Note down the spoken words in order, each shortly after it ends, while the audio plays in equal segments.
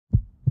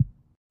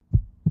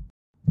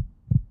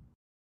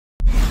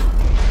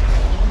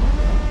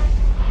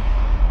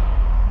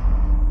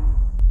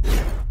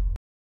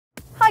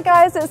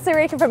Hi guys, it's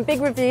Sarika from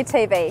Big Review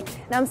TV.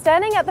 Now I'm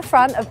standing at the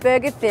front of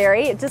Burger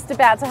Theory, just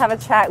about to have a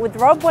chat with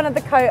Rob, one of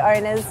the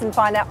co-owners, and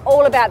find out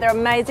all about their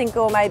amazing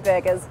gourmet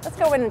burgers. Let's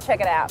go in and check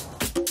it out.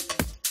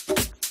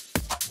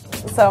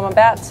 So I'm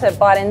about to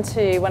bite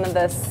into one of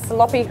the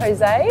sloppy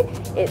Jose.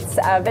 It's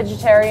a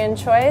vegetarian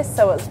choice,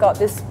 so it's got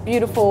this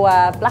beautiful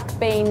black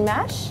bean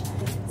mash.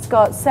 It's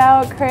got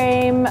sour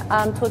cream,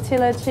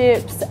 tortilla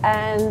chips,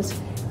 and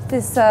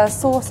this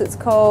sauce. It's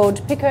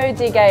called pico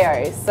de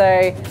gallo.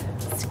 So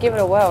let's give it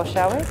a whirl,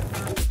 shall we?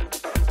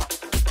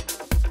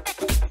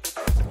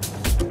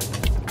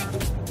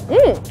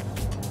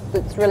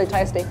 It's really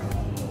tasty.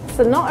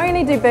 So not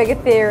only do Burger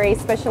Theory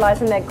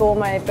specialise in their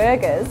gourmet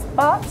burgers,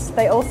 but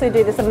they also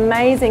do this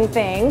amazing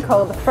thing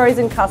called the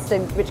frozen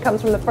custard, which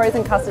comes from the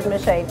frozen custard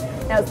machine.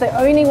 Now it's the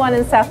only one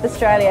in South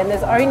Australia, and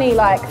there's only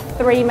like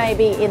 3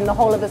 maybe in the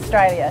whole of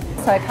Australia.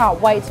 So I can't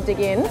wait to dig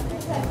in.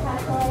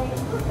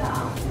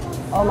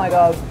 Oh my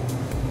God,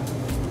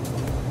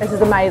 this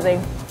is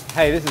amazing.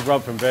 Hey, this is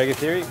Rob from Burger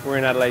Theory. We're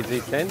in Adelaide's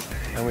East End,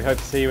 and we hope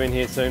to see you in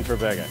here soon for a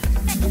burger.